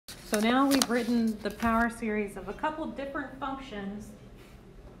So now we've written the power series of a couple different functions,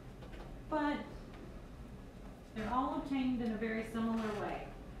 but they're all obtained in a very similar way.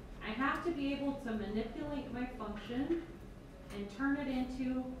 I have to be able to manipulate my function and turn it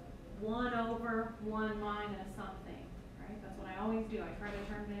into 1 over 1 minus something, right? That's what I always do. I try to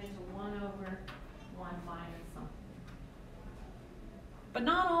turn it into 1 over 1 minus something. But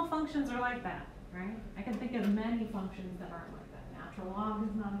not all functions are like that, right? I can think of many functions that aren't like that. Natural log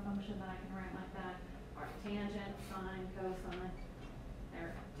is not a function that I can write like that. Arctangent, sine, cosine. There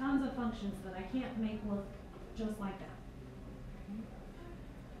are tons of functions that I can't make look just like that.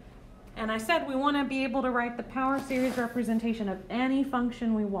 And I said we want to be able to write the power series representation of any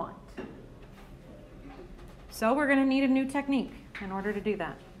function we want. So we're going to need a new technique in order to do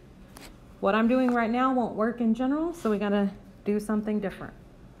that. What I'm doing right now won't work in general, so we got to do something different.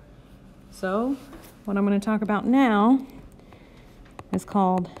 So what I'm going to talk about now is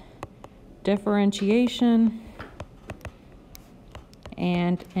called differentiation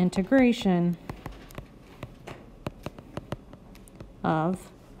and integration of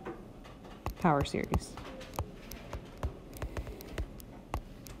power series.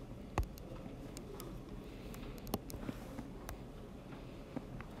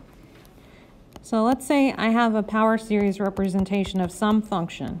 So let's say I have a power series representation of some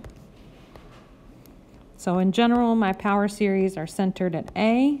function. So in general, my power series are centered at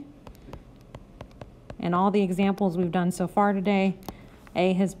A. And all the examples we've done so far today,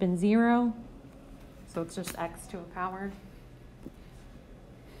 A has been 0. So it's just x to a power.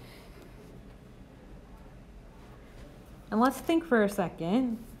 And let's think for a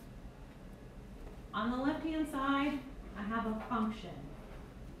second. On the left-hand side, I have a function.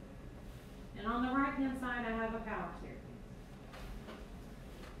 And on the right-hand side, I have a power series.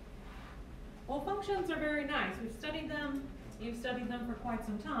 Well, functions are very nice. We've studied them. You've studied them for quite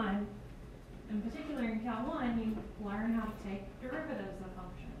some time. In particular, in Cal 1, you learn how to take derivatives of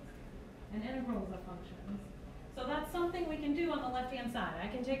functions and integrals of functions. So that's something we can do on the left-hand side. I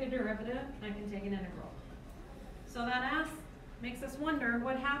can take a derivative, I can take an integral. So that makes us wonder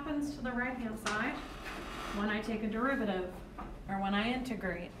what happens to the right-hand side when I take a derivative or when I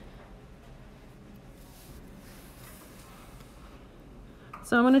integrate.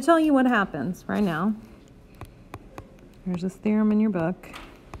 So I'm going to tell you what happens right now. There's this theorem in your book.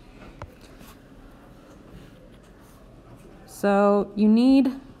 So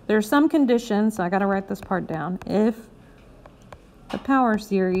there's some conditions, so I got to write this part down. If the power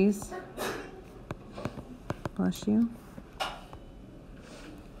series, bless you,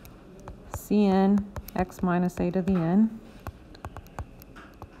 Cn x minus a to the n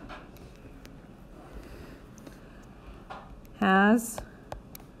has,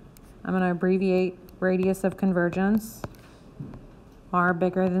 I'm going to abbreviate radius of convergence, r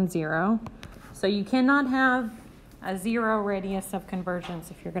bigger than 0. So you cannot have a 0 radius of convergence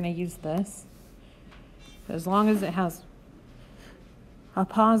if you're going to use this. As long as it has a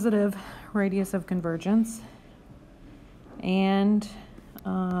positive radius of convergence. And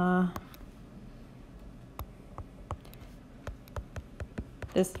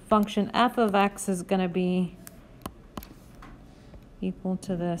this function f of x is going to be equal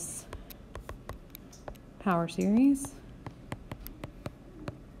to this power series.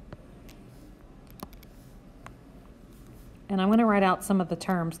 And I'm going to write out some of the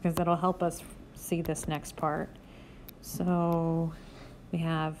terms because it'll help us see this next part. So we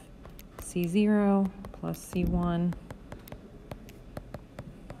have C0 plus C1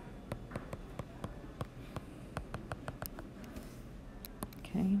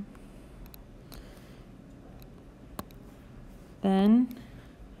 okay. Then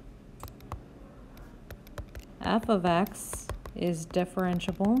f of x is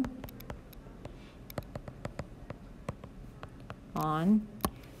differentiable on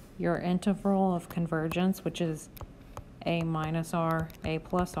your interval of convergence, which is a minus r, a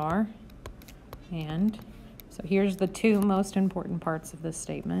plus r. And so here's the two most important parts of this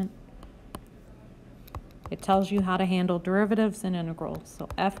statement. It tells you how to handle derivatives and integrals. So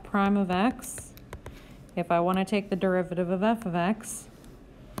f prime of x, if I want to take the derivative of f of x,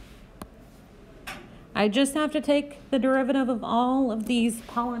 I just have to take the derivative of all of these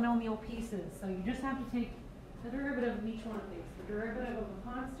polynomial pieces. So you just have to take the derivative of each one of these. The derivative of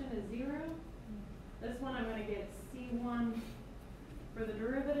a constant is 0. This one I'm going to get C1 for the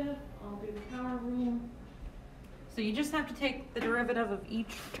derivative. I'll do the power rule. So you just have to take the derivative of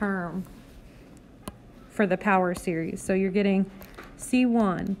each term for the power series. So you're getting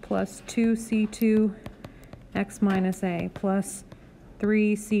C1 plus 2C2 x minus a plus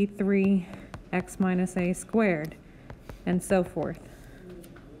 3C3 x minus a squared, and so forth.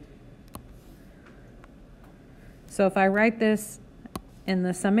 So if I write this in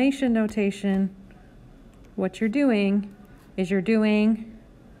the summation notation, what you're doing is you're doing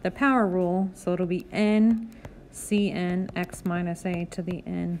the power rule, so it'll be n Cn x minus a to the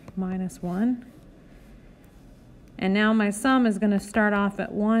n minus 1. And now my sum is going to start off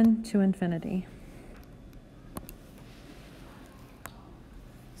at 1 to infinity.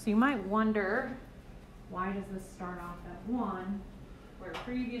 So you might wonder, why does this start off at 1, where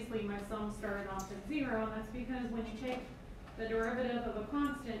previously my sum started off at 0? And that's because when you take the derivative of a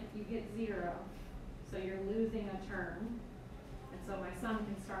constant, you get 0. So you're losing a term. And so my sum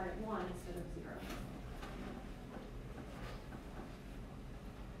can start at 1 instead of 0.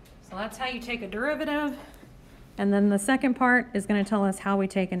 So that's how you take a derivative. And then the second part is going to tell us how we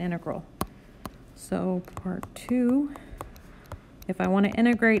take an integral. So part 2, if I want to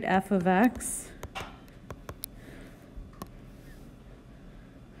integrate f of x,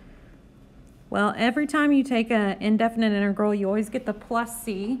 well, every time you take an indefinite integral, you always get the plus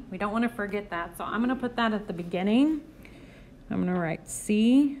c. We don't want to forget that. So I'm going to put that at the beginning. I'm going to write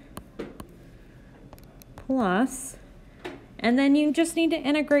c plus, and then you just need to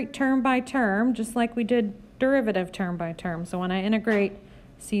integrate term by term, just like we did derivative term by term. So when I integrate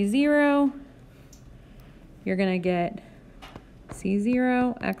c0, you're going to get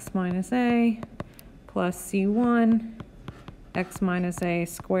c0 x minus a plus c1 x minus a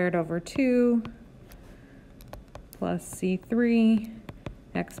squared over 2 plus c3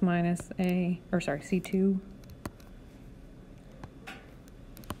 x minus a, or sorry, c2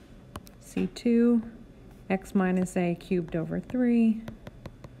 x minus a cubed over 3,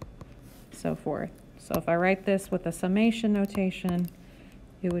 so forth. So if I write this with a summation notation,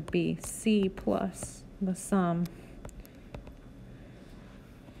 it would be c plus the sum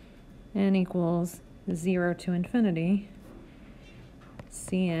n equals 0 to infinity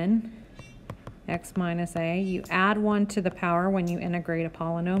Cn x minus a. You add 1 to the power when you integrate a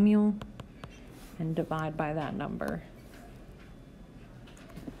polynomial and divide by that number.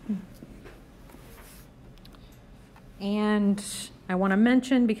 And I want to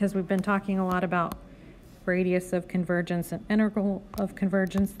mention, because we've been talking a lot about radius of convergence and integral of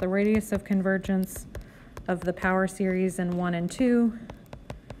convergence, the radius of convergence of the power series in 1 and 2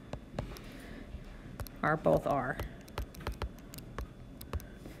 are both r.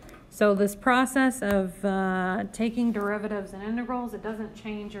 So this process of taking derivatives and integrals, it doesn't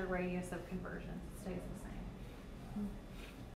change your radius of convergence.